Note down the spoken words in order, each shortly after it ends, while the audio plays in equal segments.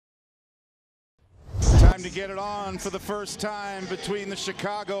time to get it on for the first time between the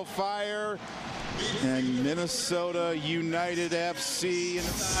Chicago Fire and Minnesota United FC.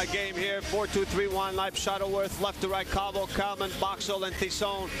 Game here, 4-2-3-1, Leif Shuttleworth, left to right, Cabo, Kalman, Boxall, and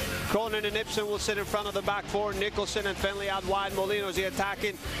Thison. Cronin and Ibsen will sit in front of the back four. Nicholson and Finley out wide. Molino's the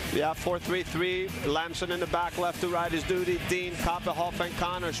attacking. Yeah, 4-3-3. Lamson in the back, left to right is Duty. Dean, Koppehoff, and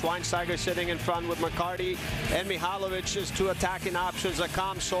Connor. Schweinsteiger sitting in front with McCarty and Mihalovic is two attacking options.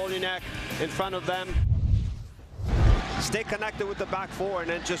 Akam, Solniak in front of them. Stay connected with the back four,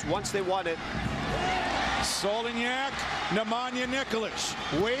 and then just once they want it. Solniak, Nemanja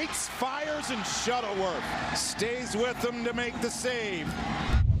Nikolic waits, fires, and Shuttleworth stays with them to make the save.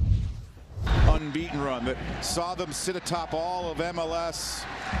 Unbeaten run that saw them sit atop all of MLS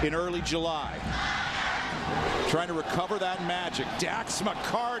in early July. Trying to recover that magic. Dax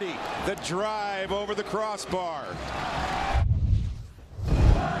McCarty, the drive over the crossbar.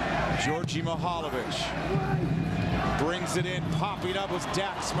 Georgi Mihalovic brings it in, popping up was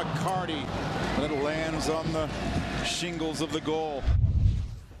Dax McCarty. And it lands on the shingles of the goal.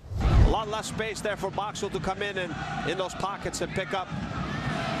 A lot less space there for Boxall to come in those pockets and pick up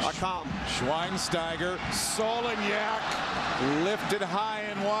Akam. Schweinsteiger, Solniak, lifted high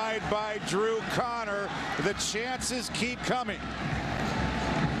and wide by Drew Connor. The chances keep coming.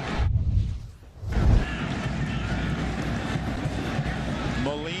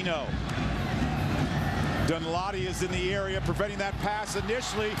 Molino. Dunladi is in the area, preventing that pass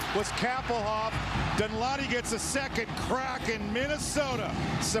initially was Kappelhoff. Dunladi gets a second crack in Minnesota.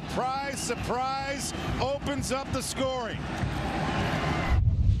 Surprise, surprise, opens up the scoring.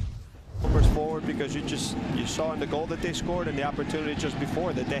 Forward because you saw in the goal that they scored and the opportunity just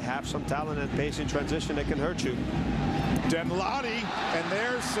before that they have some talent and pace in transition that can hurt you. Dunladi, and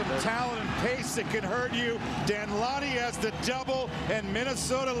there's some talent and pace that can hurt you. Dunladi has the double and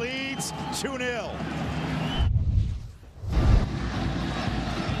Minnesota leads 2-0.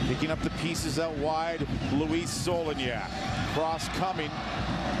 Picking up the pieces out wide, Luis Solniak. Cross coming.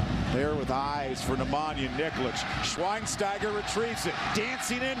 There with eyes for Nemanja Nikolic. Schweinsteiger retrieves it.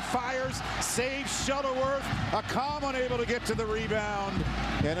 Dancing in, fires, saves Shuttleworth. Akam unable to get to the rebound.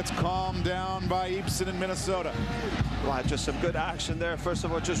 And it's calmed down by Ibsen in Minnesota. Wow, just some good action there. First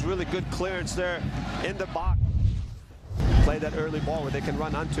of all, just really good clearance there in the box. Play that early ball where they can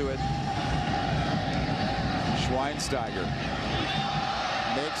run onto it. Schweinsteiger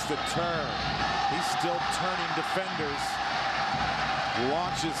makes the turn. He's still turning defenders.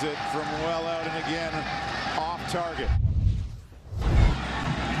 Launches it from well out and again off target.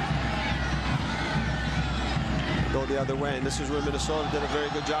 Go the other way, and this is where Minnesota did a very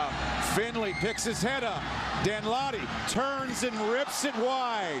good job. Finley picks his head up. Dunladi turns and rips it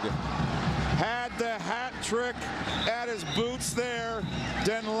wide. Had the hat trick at his boots there.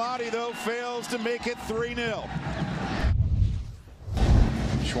 Dunladi, though, fails to make it 3-0.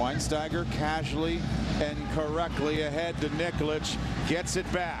 Schweinsteiger casually and correctly ahead to Nikolic, gets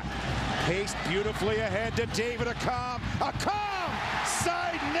it back. Paced beautifully ahead to David Akam. Akam!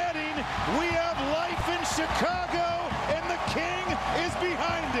 Side netting. We have life in Chicago, and the King is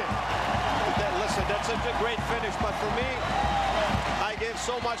behind it. Listen, that's a great finish, but for me, I give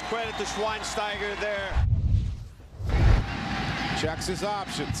so much credit to Schweinsteiger there. Checks his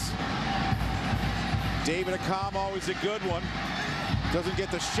options. David Akam, always a good one. Doesn't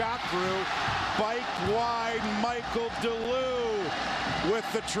get the shot through. Biked wide, Michael DeLue with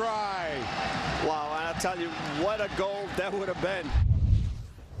the try. Wow, and I'll tell you, what a goal that would have been.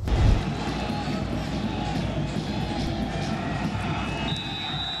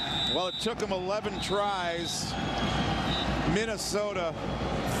 Well, it took him 11 tries. Minnesota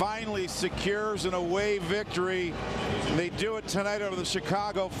finally secures an away victory. They do it tonight over the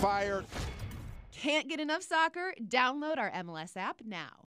Chicago Fire. Can't get enough soccer? Download our MLS app now.